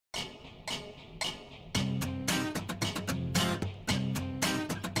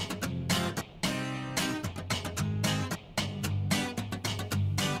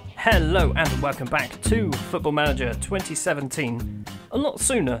Hello and welcome back to Football Manager 2017. A lot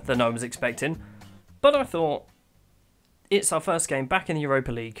sooner than I was expecting, but I thought it's our first game back in the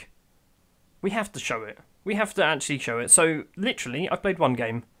Europa League. We have to show it. We have to actually show it. So literally, I've played one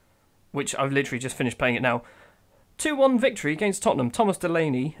game, which I've literally just finished playing it now. 2-1 victory against Tottenham. Thomas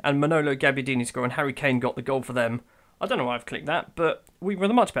Delaney and Manolo Gabbiadini score, and Harry Kane got the goal for them. I don't know why I've clicked that, but we were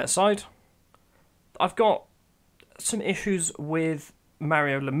the much better side. I've got some issues with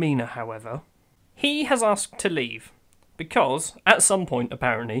Mario Lemina, however. He has asked to leave because at some point,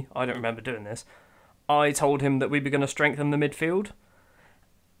 apparently, I don't remember doing this, I told him that we were going to strengthen the midfield,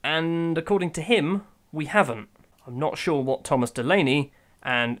 and according to him, we haven't. I'm not sure what Thomas Delaney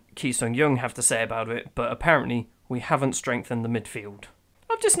and Ki Sung-young have to say about it, but apparently we haven't strengthened the midfield.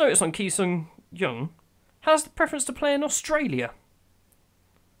 I've just noticed on Ki Sung-young has the preference to play in Australia.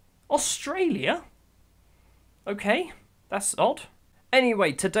 Australia? Okay, that's odd.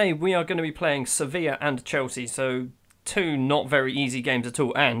 Anyway, today we are going to be playing Sevilla and Chelsea, so two not very easy games at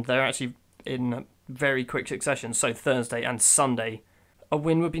all, and they're actually in very quick succession, so Thursday and Sunday. A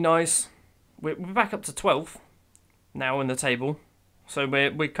win would be nice. We're back up to 12th now in the table, so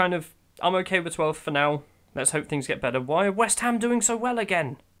we're kind of... I'm okay with 12th for now. Let's hope things get better. Why are West Ham doing so well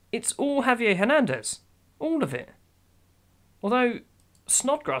again? It's all Javier Hernandez. All of it. Although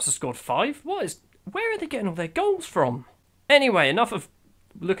Snodgrass has scored 5. Where are they getting all their goals from? Anyway, enough of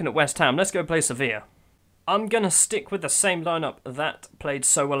looking at West Ham. Let's go play Sevilla. I'm going to stick with the same lineup that played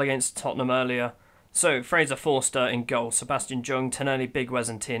so well against Tottenham earlier. So, Fraser Forster in goal, Sebastian Jung, Tonelli, Big Wes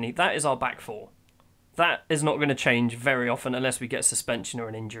and Tierney. That is our back four. That is not going to change very often unless we get suspension or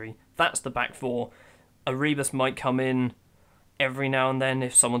an injury. That's the back four. Arribas might come in every now and then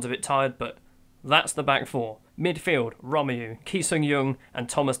if someone's a bit tired, but that's the back four. Midfield, Romelu, Ki Sung-young and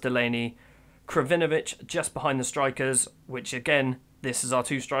Thomas Delaney. Kravinovic just behind the strikers, which again, this is our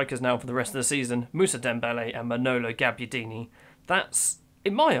two strikers now for the rest of the season. Moussa Dembele and Manolo Gabbiadini. That's,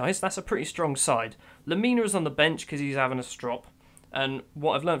 in my eyes, that's a pretty strong side. Lemina is on the bench because he's having a strop. And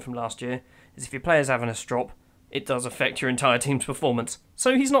what I've learned from last year is if your player's having a strop, it does affect your entire team's performance.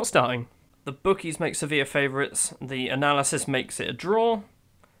 So he's not starting. The bookies make Sevilla favourites. The analysis makes it a draw.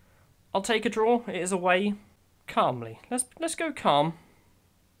 I'll take a draw. It is away. Calmly. Let's go calm.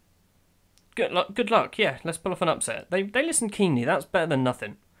 Good luck, yeah, let's pull off an upset. They listen keenly, that's better than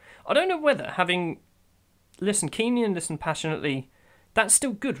nothing. I don't know whether having listened keenly and listened passionately, that's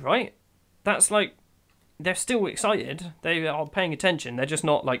still good, right? That's like, they're still excited, they are paying attention, they're just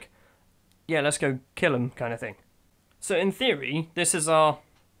not like, yeah, let's go kill them kind of thing. So in theory, this is our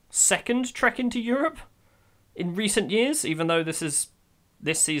second trek into Europe in recent years, even though this is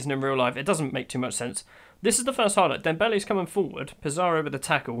this season in real life, it doesn't make too much sense. This is the first highlight, Dembele's coming forward, Pizarro with the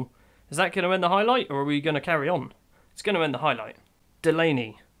tackle. Is that going to end the highlight, or are we going to carry on? It's going to end the highlight.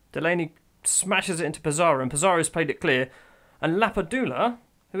 Delaney smashes it into Pizarro, and Pizarro's played it clear. And Lapadula,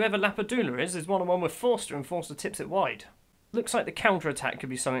 whoever Lapadula is one-on-one with Forster, and Forster tips it wide. Looks like the counter-attack could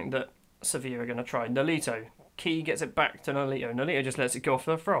be something that Sevilla are going to try. Nolito. Key gets it back to Nolito. Nolito just lets it go off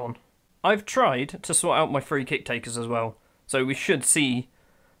the throw-on. I've tried to sort out my free kick takers as well. So we should see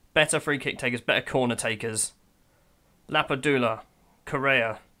better free kick takers, better corner takers. Lapadula.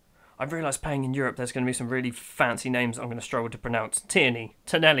 Correa. I've realised playing in Europe there's going to be some really fancy names I'm going to struggle to pronounce. Tierney.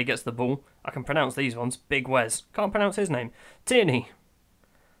 Tonelli gets the ball. I can pronounce these ones. Big Wes. Can't pronounce his name. Tierney.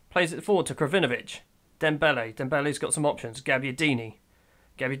 Plays it forward to Kravinovic. Dembele. Dembele's got some options. Gabbiadini.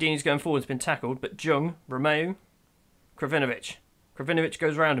 Gabbiadini's going forward, has been tackled, but Jung, Romeu, Kravinovic. Kravinovic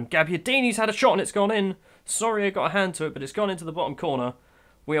goes round him. Gabbiadini's had a shot and it's gone in. Sorry I got a hand to it, but it's gone into the bottom corner.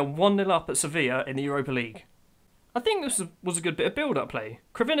 We are 1-0 up at Sevilla in the Europa League. I think this was a good bit of build-up play.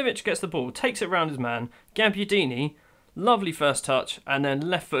 Kravinovic gets the ball, takes it round his man. Gabbiadini, lovely first touch, and then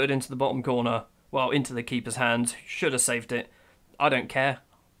left-footed into the bottom corner. Well, into the keeper's hands. Should have saved it. I don't care.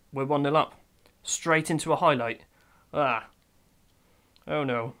 We're 1-0 up. Straight into a highlight. Ah. Oh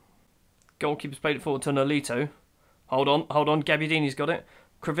no. Goalkeeper's played it forward to Nolito. Hold on. Gabbiadini's got it.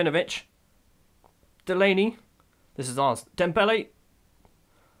 Kravinovic. Delaney. This is ours. Dembele.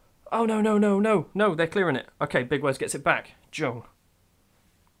 Oh, no, they're clearing it. Okay, Big Wes gets it back. Jung's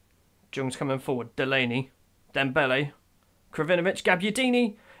coming forward. Delaney. Dembele. Kravinovic.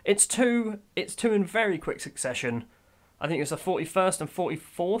 Gabbiadini. It's two in very quick succession. I think it's the 41st and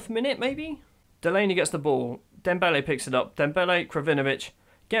 44th minute, maybe? Delaney gets the ball. Dembele picks it up. Dembele, Kravinovic.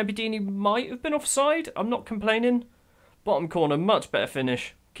 Gabbiadini might have been offside. I'm not complaining. Bottom corner, much better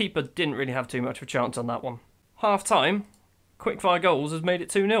finish. Keeper didn't really have too much of a chance on that one. Half time. Quickfire goals has made it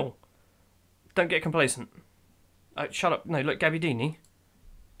 2-0. Don't get complacent. Shut up. No, look, Gabbiadini.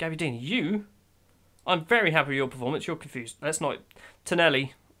 You? I'm very happy with your performance. You're confused. Let's not...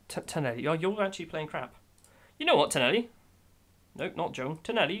 Tonelli Tonelli, oh, you're actually playing crap. You know what, Tonelli? Nope, not Joan.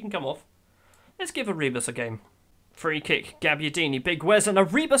 Tonelli, you can come off. Let's give Arribas a game. Free kick, Gabbiadini, Big Wes, and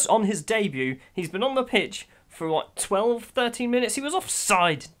Arribas on his debut. He's been on the pitch for, what, 12, 13 minutes? He was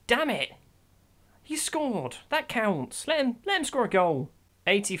offside. Damn it. He scored. That counts. Let him score a goal.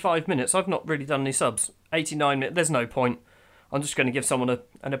 85 minutes. I've not really done any subs. 89 minutes. There's no point. I'm just going to give someone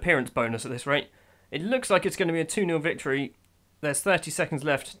an appearance bonus at this rate. It looks like it's going to be a 2-0 victory. There's 30 seconds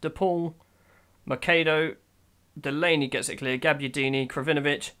left. DePaul, Mercado, Delaney gets it clear. Gabbiadini,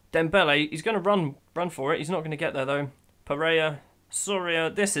 Kravinovic, Dembele. He's going to run for it. He's not going to get there though. Pereira, Soria.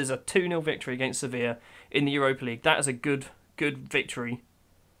 This is a 2-0 victory against Sevilla in the Europa League. That is a good victory.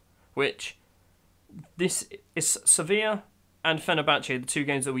 Which, this is Sevilla and Fenerbahce, the two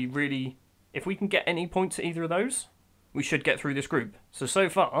games that we really, if we can get any points at either of those, we should get through this group. So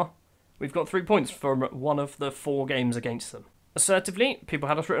far, we've got 3 points from one of the 4 games against them. Assertively, people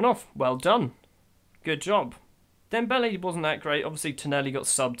had us written off. Well done. Good job. Dembele wasn't that great. Obviously, Tonelli got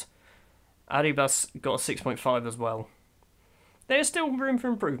subbed. Arribas got a 6.5 as well. There's still room for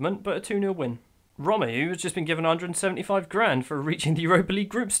improvement, but a 2-0 win. Romeu has just been given 175 grand for reaching the Europa League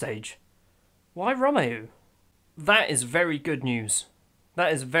group stage. Why Romeu? That is very good news.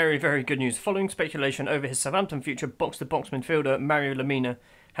 That is very, very good news. Following speculation over his Southampton future, box-to-box midfielder Mario Lemina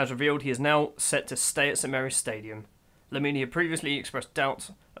has revealed he is now set to stay at St Mary's Stadium. Lemina had previously expressed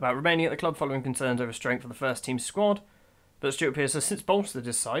doubts about remaining at the club following concerns over strength of the first team squad, but Stuart Pearce has since bolstered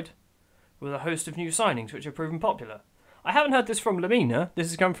his side with a host of new signings which have proven popular. I haven't heard this from Lemina. This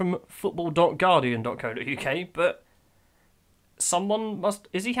has come from football.guardian.co.uk, but someone must...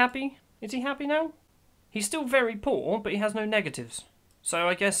 Is he happy? Is he happy now? He's still very poor, but he has no negatives. So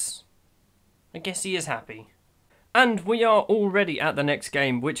I guess he is happy. And we are already at the next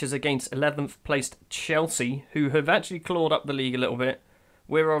game, which is against 11th placed Chelsea, who have actually clawed up the league a little bit.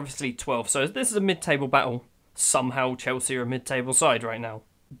 We're obviously 12th, so this is a mid-table battle. Somehow Chelsea are a mid-table side right now.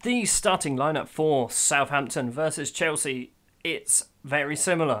 The starting lineup for Southampton versus Chelsea, it's very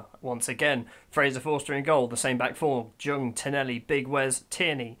similar. Once again, Fraser Forster in goal, the same back four, Jung, Tonelli, Big Wes,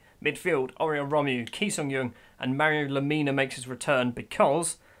 Tierney. Midfield, Orion Romeu, Ki Sung-young, and Mario Lemina makes his return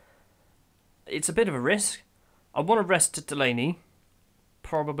because it's a bit of a risk. I want to rest Delaney.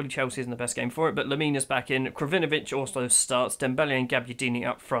 Probably Chelsea isn't the best game for it, but Lemina's back in. Kravinovic also starts. Dembele and Gabbiadini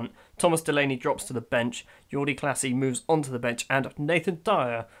up front. Thomas Delaney drops to the bench. Jordi Clasie moves onto the bench. And Nathan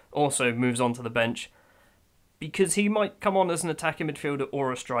Dyer also moves onto the bench because he might come on as an attacking midfielder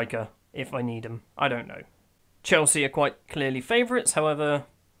or a striker if I need him. I don't know. Chelsea are quite clearly favourites, however...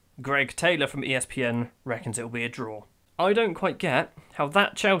 Greg Taylor from ESPN reckons it will be a draw. I don't quite get how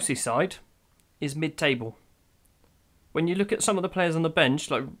that Chelsea side is mid-table. When you look at some of the players on the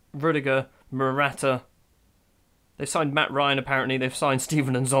bench, like Rudiger, Morata, they've signed Matt Ryan apparently, they've signed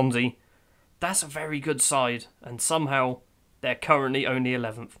Steven Nzonzi. That's a very good side, and somehow they're currently only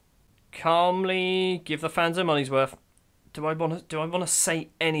 11th. Calmly give the fans their money's worth. Do I want to say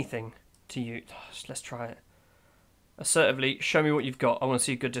anything to you? Let's try it. Assertively, show me what you've got. I want to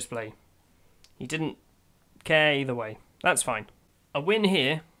see a good display. He didn't care either way. That's fine. A win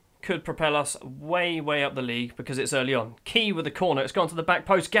here could propel us way, way up the league because it's early on. Key with the corner. It's gone to the back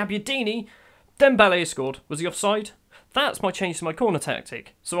post. Gabbiadini. Dembele scored. Was he offside? That's my change to my corner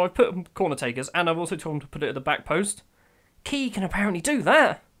tactic. So I've put corner takers and I've also told him to put it at the back post. Key can apparently do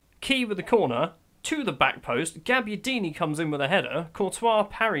that. Key with the corner to the back post. Gabbiadini comes in with a header. Courtois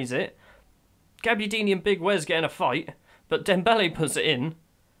parries it. Gabbiadini and Big Wes get in a fight, but Dembele puts it in.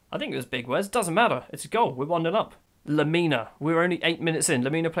 I think it was Big Wes. Doesn't matter. It's a goal. We're 1-0 up. Lemina. We're only 8 minutes in.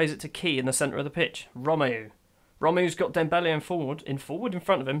 Lemina plays it to Key in the centre of the pitch. Romeu. Romeu's got Dembele in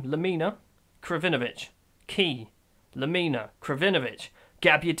front of him. Lemina. Kravinovic. Key. Lemina. Kravinovic.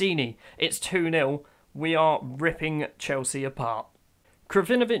 Gabbiadini. It's 2-0. We are ripping Chelsea apart.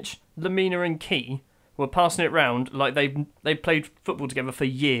 Kravinovic, Lemina and Key were passing it round like they've played football together for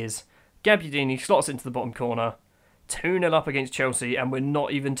years. Gabbiadini slots into the bottom corner. 2-0 up against Chelsea, and we're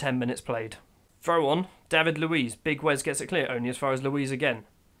not even 10 minutes played. Throw on. David Luiz. Big Wes gets it clear, only as far as Luiz again.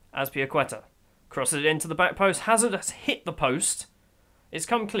 Azpilicueta. Crosses it into the back post. Hazard has hit the post. It's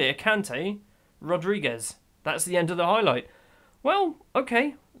come clear. Kante. Rodriguez. That's the end of the highlight. Well,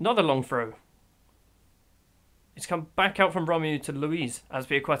 okay. Another long throw. It's come back out from Romeu to Luiz.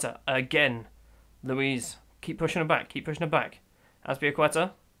 Azpilicueta. Again. Luiz. Keep pushing him back. Keep pushing him back.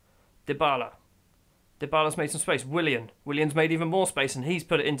 Azpilicueta. Dybala. Dybala's made some space. Willian's made even more space and he's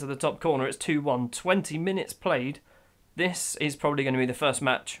put it into the top corner. It's 2-1. 20 minutes played. This is probably going to be the first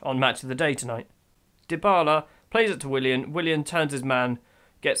match on Match of the Day tonight. Dybala plays it to Willian. Willian turns his man.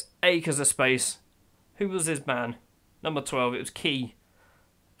 Gets acres of space. Who was his man? Number 12. It was Key.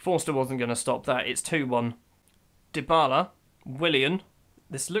 Forster wasn't going to stop that. It's 2-1. Dybala, Willian.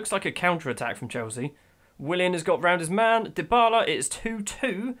 This looks like a counter-attack from Chelsea. Willian has got round his man. Dybala, it's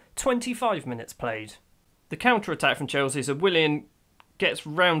 2-2. 25 minutes played. The counter-attack from Chelsea, so Willian gets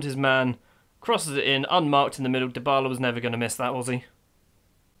round his man, crosses it in, unmarked in the middle. Dybala was never going to miss that, was he?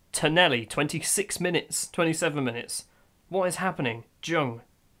 Tonelli, 26 minutes, 27 minutes. What is happening? Jung.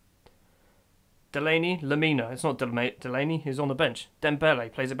 Delaney, Lamina. It's not Delaney, he's on the bench. Dembele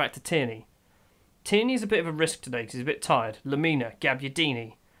plays it back to Tierney. Tierney's a bit of a risk today because he's a bit tired. Lamina,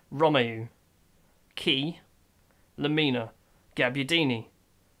 Gabbiadini, Romeu. Key, Lamina, Gabbiadini.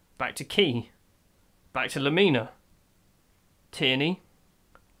 Back to Key. Back to Lamina. Tierney.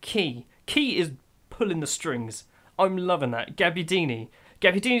 Key. Key is pulling the strings. I'm loving that. Gabbiadini.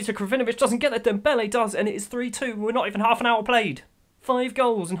 Gabbiadini to Krovinovic, doesn't get that. Dembele does, and it is 3-2. We're not even half an hour played. 5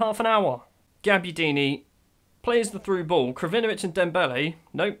 goals in half an hour. Gabbiadini plays the through ball. Krovinovic and Dembele.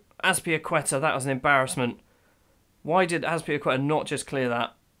 Nope. Azpilicueta, that was an embarrassment. Why did Azpilicueta not just clear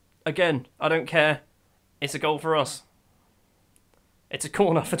that? Again, I don't care. It's a goal for us. It's a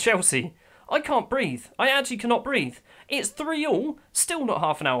corner for Chelsea. I can't breathe. I actually cannot breathe. It's 3-3, still not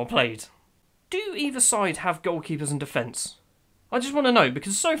half an hour played. Do either side have goalkeepers in defence? I just want to know,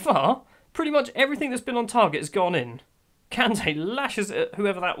 because so far, pretty much everything that's been on target has gone in. Kante lashes at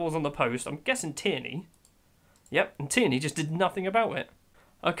whoever that was on the post. I'm guessing Tierney. Yep, and Tierney just did nothing about it.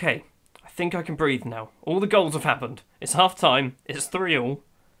 Okay, I think I can breathe now. All the goals have happened. It's half time. It's 3-3.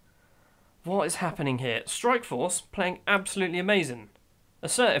 What is happening here? Strikeforce playing absolutely amazing.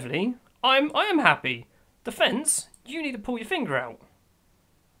 Assertively, I am happy. Defence, you need to pull your finger out.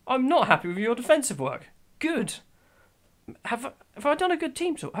 I'm not happy with your defensive work. Good. Have I done a good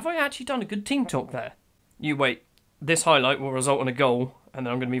team talk? Have I actually done a good team talk there? You wait. This highlight will result in a goal, and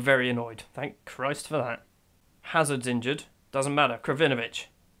then I'm going to be very annoyed. Thank Christ for that. Hazard's injured. Doesn't matter. Krovinovic.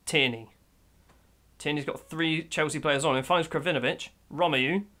 Tierney. Tierney's got 3 Chelsea players on. He finds Krovinovic.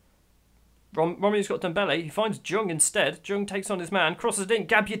 Romeu. Romeu's got Dembele. He finds Jung instead. Jung takes on his man. Crosses it in.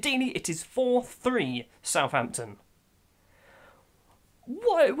 Gabbiadini. It is 4-3 Southampton.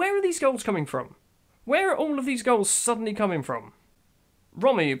 Where are these goals coming from? Where are all of these goals suddenly coming from?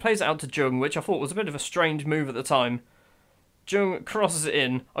 Romeu plays it out to Jung, which I thought was a bit of a strange move at the time. Jung crosses it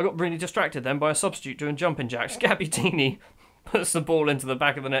in. I got really distracted then by a substitute doing jumping jacks. Gabbiadini puts the ball into the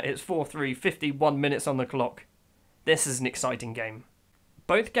back of the net. It's 4-3, 51 minutes on the clock. This is an exciting game.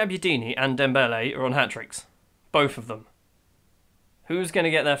 Both Gabbiadini and Dembele are on hat-tricks. Both of them. Who's going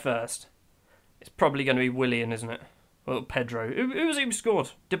to get there first? It's probably going to be Willian, isn't it? Well, Pedro. Who's he who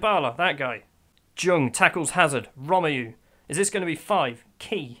scored? Dybala, that guy. Jung tackles Hazard. Romeu. Is this going to be 5?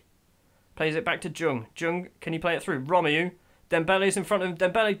 Key. Plays it back to Jung. Jung, can he play it through? Romeu. Dembele's in front of him.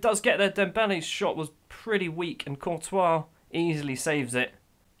 Dembele does get there. Dembele's shot was pretty weak and Courtois easily saves it.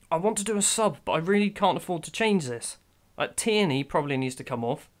 I want to do a sub, but I really can't afford to change this. Tierney probably needs to come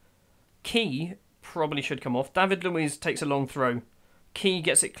off. Key probably should come off. David Luiz takes a long throw. Key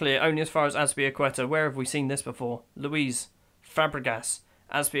gets it clear only as far as Azpilicueta. Where have we seen this before? Luiz. Fabregas.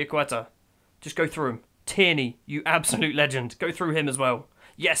 Azpilicueta. Just go through him. Tierney, you absolute legend. Go through him as well.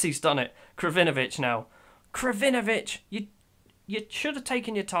 Yes, he's done it. Krovinovic now. Krovinovic! You should have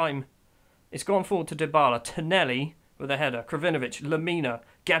taken your time. It's gone forward to Dybala. Tonelli with a header. Krovinovic. Lamina.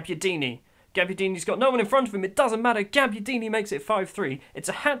 Gabbiadini. Gabbiadini's got no one in front of him. It doesn't matter. Gabbiadini makes it 5-3. It's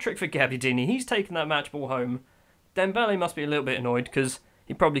a hat-trick for Gabbiadini. He's taken that match ball home. Dembele must be a little bit annoyed because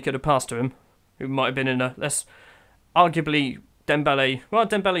he probably could have passed to him. Who might have been in a less... Arguably, Dembele... Well,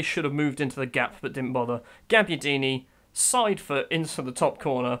 Dembele should have moved into the gap but didn't bother. Gabbiadini, side foot into the top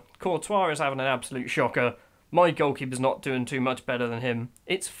corner. Courtois is having an absolute shocker. My goalkeeper's not doing too much better than him.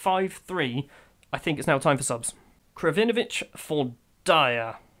 It's 5-3. I think it's now time for subs. Krovinovic for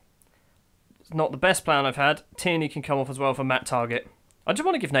Dyer. It's not the best plan I've had. Tierney can come off as well for Matt Target. I just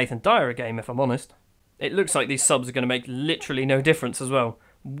want to give Nathan Dyer a game if I'm honest. It looks like these subs are going to make literally no difference as well.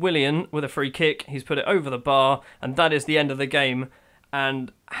 Willian with a free kick. He's put it over the bar and that is the end of the game.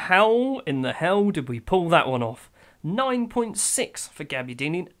 And how in the hell did we pull that one off? 9.6 for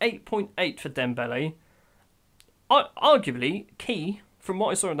Gabbiadini, 8.8 for Dembele. Arguably, Key, from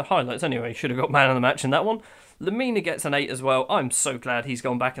what I saw in the highlights anyway, should have got man of the match in that one. Lamina gets an 8 as well. I'm so glad he's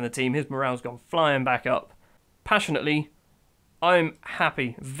gone back in the team. His morale's gone flying back up. Passionately, I'm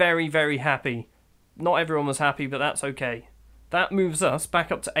happy. Very, very happy. Not everyone was happy, but that's okay. That moves us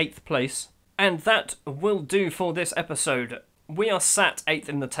back up to 8th place. And that will do for this episode. We are sat 8th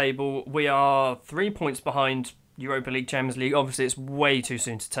in the table. We are 3 points behind Europa League, Champions League. Obviously, it's way too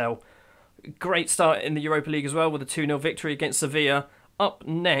soon to tell. Great start in the Europa League as well with a 2-0 victory against Sevilla. Up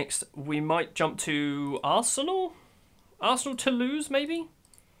next, we might jump to Arsenal? Arsenal Toulouse, maybe?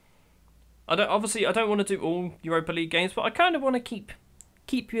 I don't want to do all Europa League games, but I kind of want to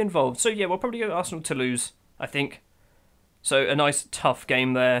keep you involved. So yeah, we'll probably go Arsenal Toulouse, I think. So a nice tough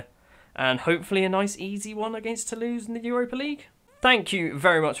game there, and hopefully a nice easy one against Toulouse in the Europa League. Thank you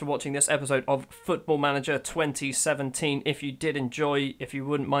very much for watching this episode of Football Manager 2017. If you did enjoy, if you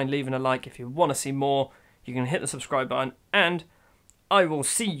wouldn't mind leaving a like, if you want to see more, you can hit the subscribe button, and I will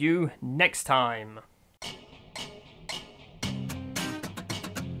see you next time.